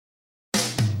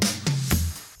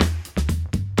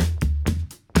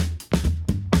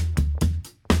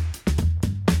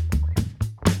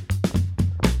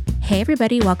Hey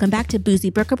everybody, welcome back to Boozy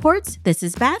Book Reports. This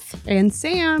is Beth. And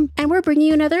Sam. And we're bringing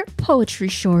you another poetry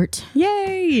short.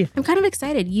 Yay. I'm kind of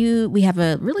excited. We have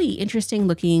a really interesting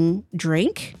looking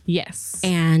drink. Yes.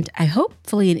 And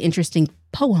hopefully an interesting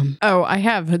poem. Oh, I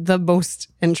have the most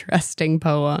interesting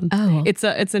poem. Oh.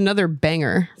 It's another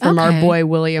banger from our boy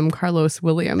William Carlos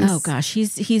Williams. Oh gosh,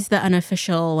 he's the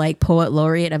unofficial poet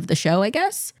laureate of the show, I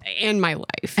guess. And my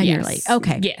life. And yes. your life.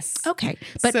 Okay. Yes. Okay.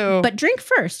 But drink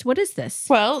first. What is this?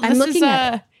 Well, I'm looking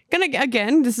at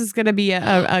it. This is gonna be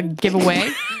a giveaway.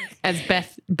 As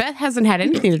Beth hasn't had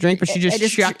anything to drink, but she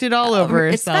just chucked it all over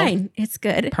herself. It's fine. It's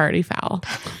good. Party foul.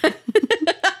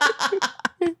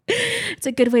 It's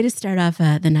a good way to start off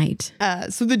the night.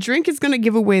 So the drink is going to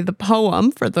give away the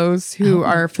poem for those who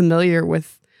are familiar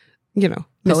with,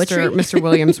 Poetry? Mr.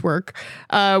 Williams' work.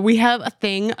 We have a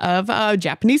thing of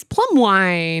Japanese plum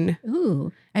wine.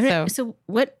 Ooh. So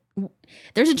what?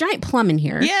 There's a giant plum in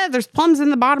here. Yeah, there's plums in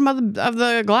the bottom of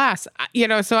the glass.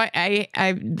 So I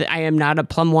am not a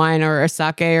plum wine or a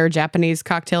sake or Japanese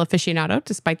cocktail aficionado,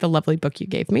 despite the lovely book you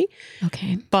gave me.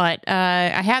 Okay. But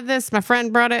I had this. My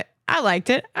friend brought it. I liked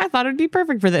it. I thought it'd be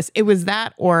perfect for this. It was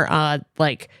that or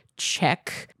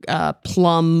Czech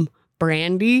plum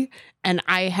brandy. And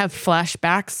I have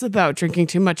flashbacks about drinking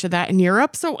too much of that in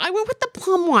Europe. So I went with the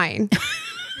plum wine.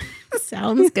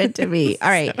 Sounds good to me. All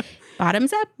right.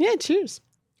 Bottoms up. Yeah, cheers.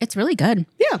 It's really good.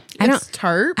 Yeah. It's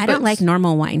tart. I don't like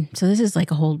normal wine. So this is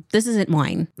this isn't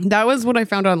wine. That was what I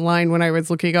found online when I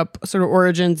was looking up sort of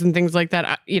origins and things like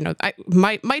that.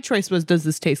 My choice was, does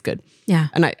this taste good? Yeah.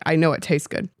 And I know it tastes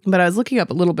good. But I was looking up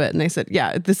a little bit and they said,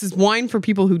 yeah, this is wine for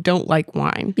people who don't like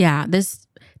wine. Yeah. This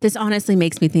honestly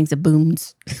makes me think of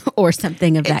Boone's or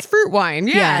something of that. It's fruit wine.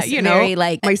 Yeah. Yes, very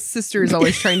my sister is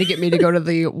always trying to get me to go to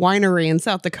the winery in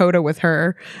South Dakota with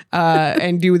her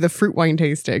and do the fruit wine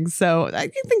tasting. So I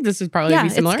think this is probably be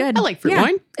similar. It's good. I like fruit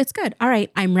wine. It's good. All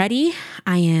right. I'm ready.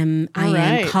 I am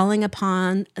calling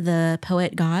upon the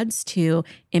poet gods to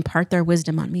impart their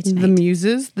wisdom on me tonight. The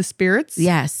muses, the spirits.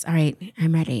 Yes. All right.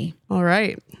 I'm ready. All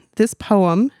right. This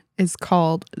poem is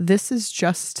called This Is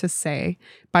Just to Say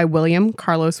by William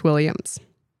Carlos Williams.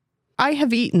 I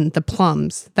have eaten the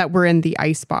plums that were in the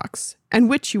icebox and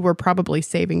which you were probably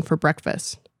saving for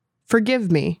breakfast.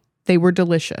 Forgive me, they were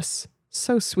delicious,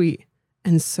 so sweet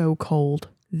and so cold.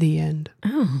 The end.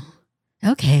 Oh,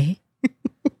 okay.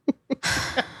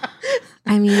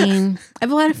 I mean, I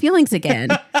have a lot of feelings again.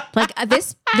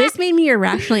 This made me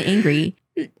irrationally angry.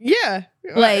 Yeah.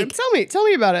 Tell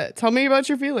me about it. Tell me about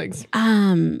your feelings.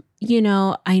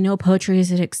 I know poetry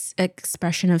is an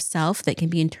expression of self that can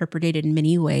be interpreted in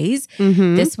many ways.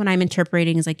 Mm-hmm. This one I'm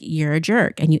interpreting is you're a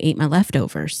jerk and you ate my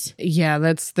leftovers.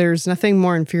 Yeah, there's nothing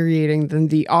more infuriating than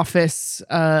the office,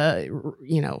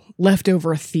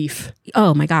 leftover thief.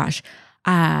 Oh my gosh.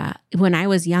 When I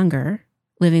was younger,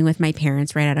 living with my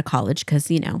parents right out of college, because,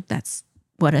 that's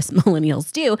what us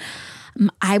millennials do.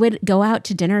 I would go out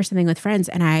to dinner or something with friends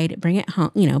and I'd bring it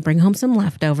home, bring home some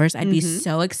leftovers. I'd be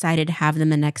so excited to have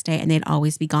them the next day and they'd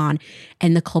always be gone.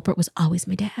 And the culprit was always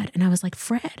my dad. And I was like,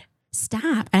 Fred,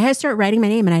 stop. And I had to start writing my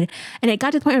name and it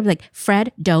got to the point where I'd be like,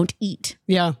 Fred, don't eat.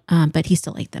 Yeah. But he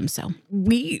still ate them. So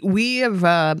we have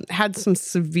had some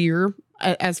severe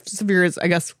as I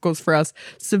guess goes for us,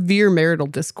 severe marital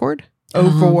discord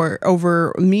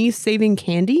over me saving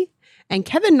candy. And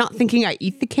Kevin not thinking I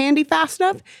eat the candy fast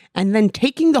enough and then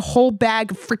taking the whole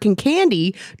bag of freaking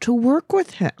candy to work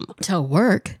with him. To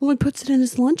work? Well, he puts it in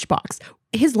his lunchbox.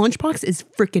 His lunchbox is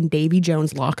freaking Davy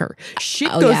Jones' locker. Shit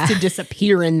goes to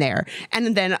disappear in there.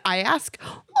 And then I ask,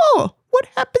 what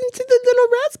happened to the little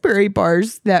raspberry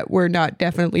bars that were not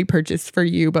definitely purchased for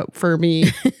you, but for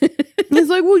me? And he's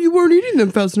like, well, you weren't eating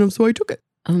them fast enough, so I took it.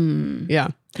 Yeah.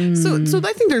 So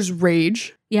I think there's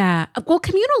rage. Yeah. Well,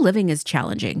 communal living is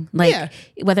challenging.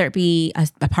 Whether it be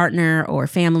a partner or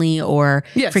family or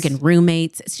freaking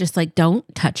roommates, it's just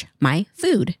don't touch my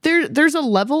food. There's a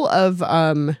level of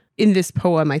in this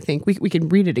poem, I think we can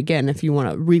read it again if you want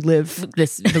to relive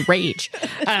the rage.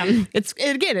 It's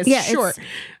short.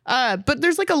 But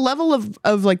there's a level of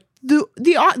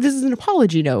this is an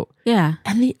apology note. Yeah.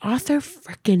 And the author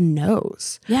freaking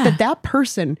knows that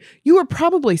person you were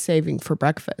probably saving for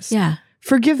breakfast. Yeah.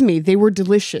 Forgive me, they were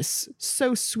delicious,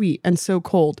 so sweet and so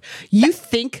cold. You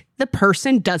think the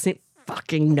person doesn't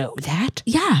fucking know that?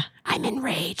 Yeah. I'm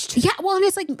enraged. Yeah. Well, and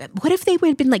it's what if they would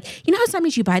have been how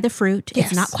sometimes you buy the fruit,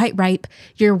 it's not quite ripe.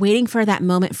 You're waiting for that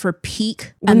moment for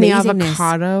peak when amazingness. The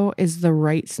avocado is the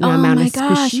right amount of squishy. Oh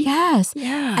my gosh, yes.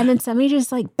 Yeah. And then somebody just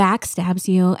backstabs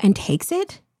you and takes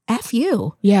it. F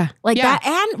you. Yeah. That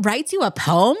and writes you a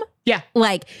poem. Yeah.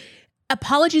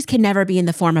 apologies can never be in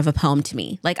the form of a poem to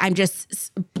me. Like I'm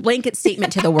just blanket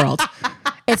statement to the world.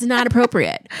 It's not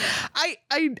appropriate.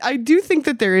 I do think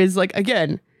that there is like,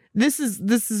 again, this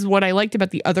is what I liked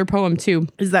about the other poem too,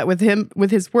 is that with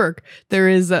his work, there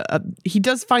is he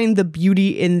does find the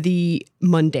beauty in the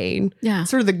mundane. Yeah.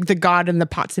 Sort of the God in the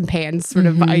pots and pans sort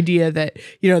of idea that,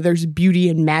 there's beauty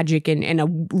and magic in a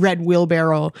red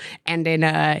wheelbarrow and in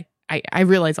a, I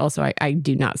realize also I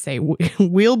do not say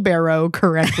wheelbarrow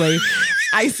correctly.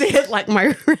 I say it like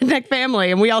my redneck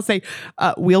family, and we all say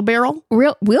wheelbarrow.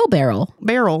 Wheelbarrow.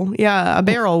 Barrel. Yeah, a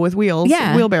barrel with wheels.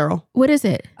 Yeah. Wheelbarrow. What is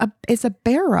it? It's a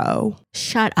barrow.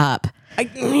 Shut up.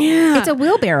 Yeah. It's a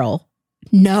wheelbarrow.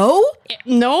 No?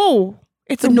 No.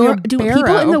 It's a Do wheelbarrow.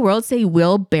 people in the world say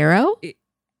wheelbarrow?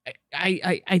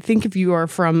 I think if you are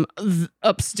from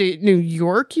upstate New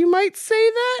York, you might say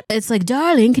that. It's like,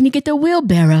 darling, can you get the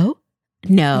wheelbarrow?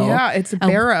 No. Yeah, it's a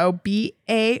barrow.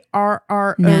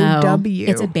 Barrow. No,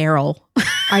 it's a barrel.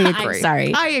 I agree. I'm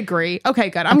sorry. I agree.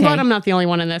 Okay, good. I'm glad I'm not the only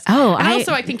one in this. Oh, and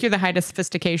also I think you're the highest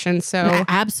sophistication. So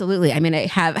absolutely. I mean, I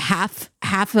have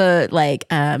half a like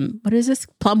what is this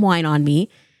plum wine on me?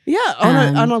 Yeah,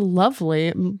 on a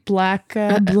lovely black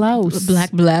blouse.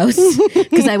 Black blouse,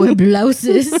 because I wear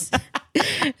blouses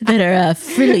that are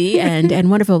frilly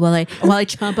and wonderful while I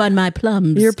chomp on my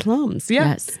plums. Your plums, yeah.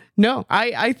 Yes. No,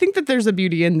 I think that there's a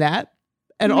beauty in that.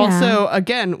 And also,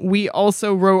 again, we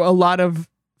also wrote a lot of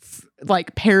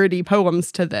like parody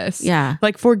poems to this. Yeah.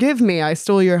 Like, forgive me, I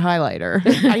stole your highlighter.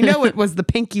 I know it was the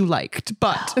pink you liked,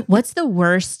 but. What's the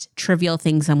worst trivial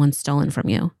thing someone's stolen from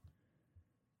you?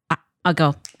 I'll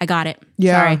go. I got it.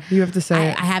 Yeah, sorry. You have to say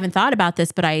it. I haven't thought about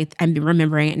this, but I'm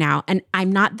remembering it now. And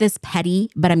I'm not this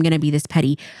petty, but I'm going to be this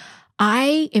petty.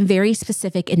 I am very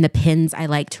specific in the pens I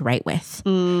like to write with.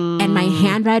 And my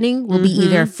handwriting will be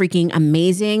either freaking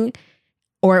amazing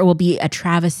or it will be a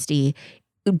travesty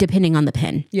depending on the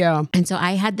pen. Yeah. And so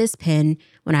I had this pen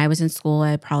when I was in school.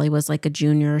 I probably was like a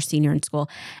junior or senior in school.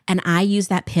 And I used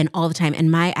that pen all the time.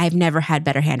 And I've never had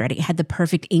better handwriting. It had the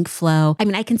perfect ink flow. I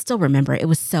mean, I can still remember it. It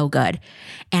was so good.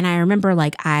 And I remember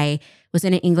like I was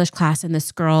in an English class and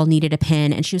this girl needed a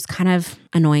pen and she was kind of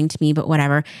annoying to me, but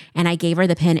whatever. And I gave her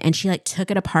the pen and she like took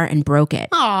it apart and broke it.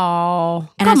 Oh,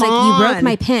 and I was like, you broke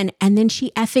my pen. And then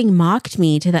she effing mocked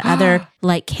me to the other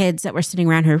like kids that were sitting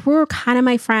around her who were kind of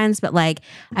my friends, but like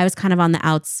I was kind of on the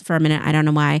outs for a minute. I don't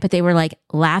know why, but they were like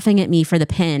laughing at me for the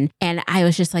pen. And I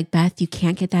was just like, Beth, you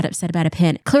can't get that upset about a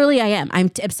pen. Clearly I am.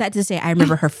 I'm upset to say I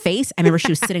remember her face. I remember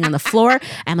she was sitting on the floor.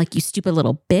 I'm like, you stupid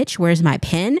little bitch. Where's my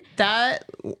pen?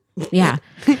 Yeah.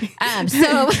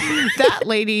 So that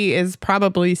lady is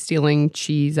probably stealing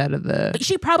cheese out of the.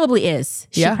 She probably is.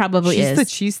 She's She's the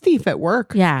cheese thief at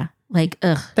work. Yeah. Like,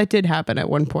 ugh. That did happen at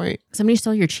one point. Somebody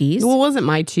stole your cheese? Well, it wasn't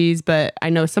my cheese, but I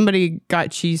know somebody got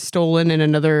cheese stolen in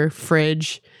another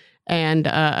fridge. And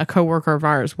a coworker of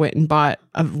ours went and bought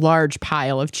a large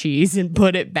pile of cheese and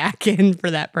put it back in for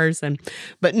that person.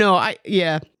 But no, I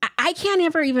can't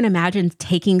ever even imagine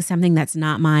taking something that's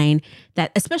not mine,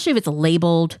 that especially if it's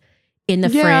labeled in the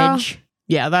fridge.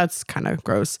 Yeah, that's kind of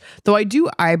gross. Though I do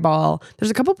eyeball.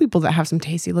 There's a couple people that have some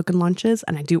tasty looking lunches,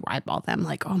 and I do eyeball them.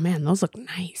 Like, oh man, those look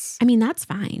nice. I mean, that's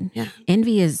fine. Yeah,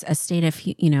 envy is a state of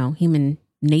human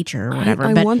nature or whatever.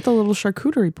 I want the little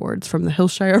charcuterie boards from the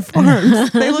Hillshire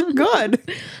Farms. They look good.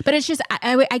 But it's just,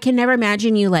 I can never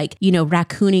imagine you like,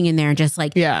 raccooning in there and just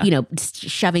like,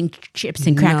 shoving chips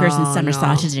and crackers and summer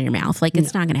sausage in your mouth. Like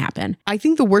it's not going to happen. I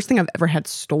think the worst thing I've ever had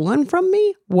stolen from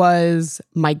me was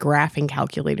my graphing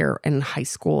calculator in high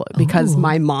school because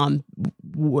my mom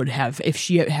would have, if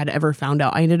she had ever found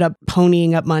out. I ended up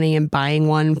ponying up money and buying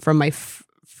one from my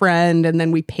friend, and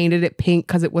then we painted it pink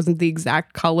because it wasn't the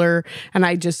exact color, and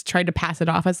I just tried to pass it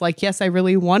off as like, yes, I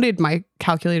really wanted my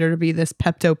calculator to be this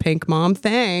Pepto pink, Mom,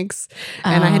 thanks.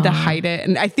 And I had to hide it,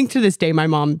 and I think to this day my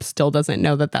mom still doesn't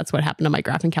know that that's what happened to my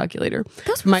graphing calculator.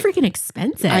 Those were freaking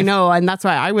expensive. I know, and that's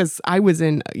why I was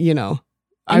in,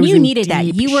 and you needed that.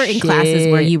 You were in classes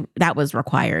where that was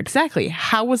required. Exactly.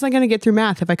 How was I going to get through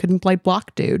math if I couldn't play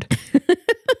block, dude?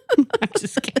 I'm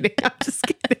just kidding.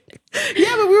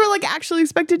 Yeah, but we were like actually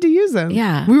expected to use them.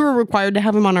 Yeah. We were required to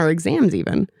have them on our exams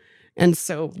even. And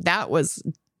so that was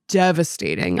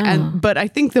devastating. But I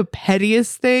think the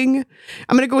pettiest thing,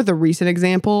 I'm going to go with a recent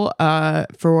example it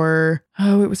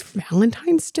was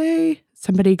Valentine's Day.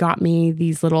 Somebody got me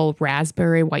these little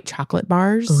raspberry white chocolate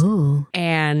bars. Ooh.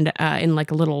 And in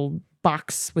like a little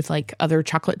box with like other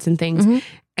chocolates and things.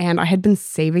 And I had been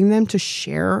saving them to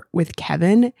share with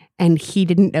Kevin, and he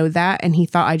didn't know that, and he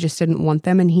thought I just didn't want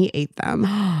them, and he ate them.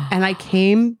 And I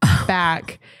came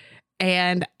back,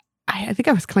 and I think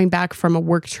I was coming back from a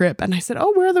work trip, and I said,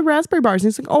 oh, where are the raspberry bars? And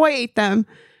he's like, oh, I ate them.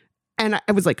 And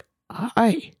I was like,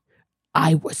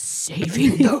 I was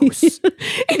saving those.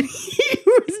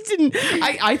 And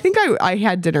I think I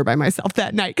had dinner by myself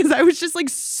that night because I was just like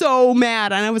so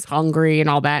mad and I was hungry and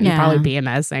all that and probably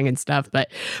PMSing and stuff.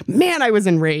 But man, I was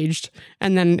enraged.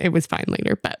 And then it was fine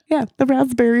later. But yeah, the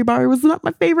raspberry bar was not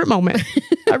my favorite moment.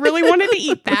 I really wanted to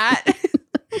eat that.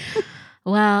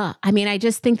 Well, I mean, I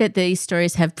just think that these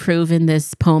stories have proven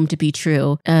this poem to be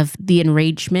true of the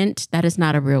enragement. That is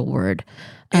not a real word.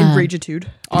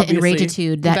 Enragitude. The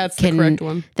enragitude that's the correct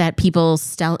one. That people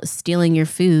stealing your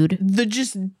food. The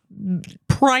just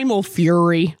primal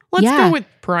fury. Let's go with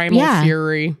primal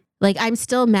fury. Like, I'm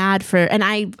still mad and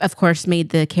I, of course, made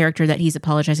the character that he's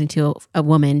apologizing to a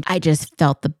woman. I just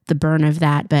felt the burn of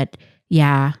that. But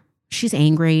yeah, she's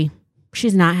angry.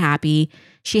 She's not happy.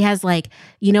 She has like,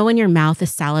 when your mouth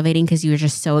is salivating because you were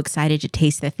just so excited to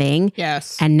taste the thing.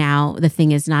 Yes. And now the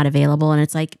thing is not available. And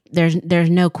it's like, there's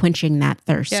no quenching that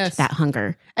thirst, that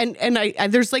hunger. And I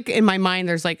there's like, in my mind,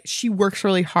 there's like, she works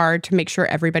really hard to make sure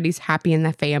everybody's happy in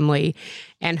the family.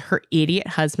 And her idiot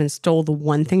husband stole the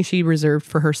one thing she reserved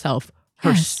for herself,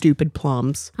 her stupid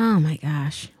plums. Oh my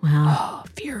gosh. Wow. Oh,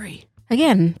 fury.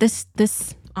 Again, this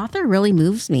author really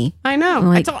moves me. I know.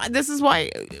 Like, this is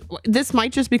why this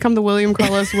might just become the William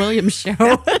Carlos Williams show.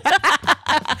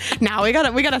 Now we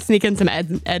gotta sneak in some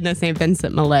Edna St.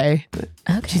 Vincent Millay.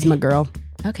 Okay, she's my girl.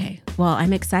 Okay, well,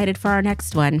 I'm excited for our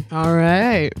next one. All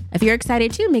right. If you're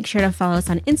excited too, make sure to follow us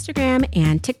on Instagram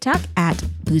and TikTok at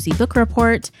Boozy Book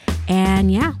Report.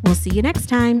 And yeah, we'll see you next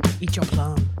time. Eat your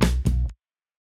plums.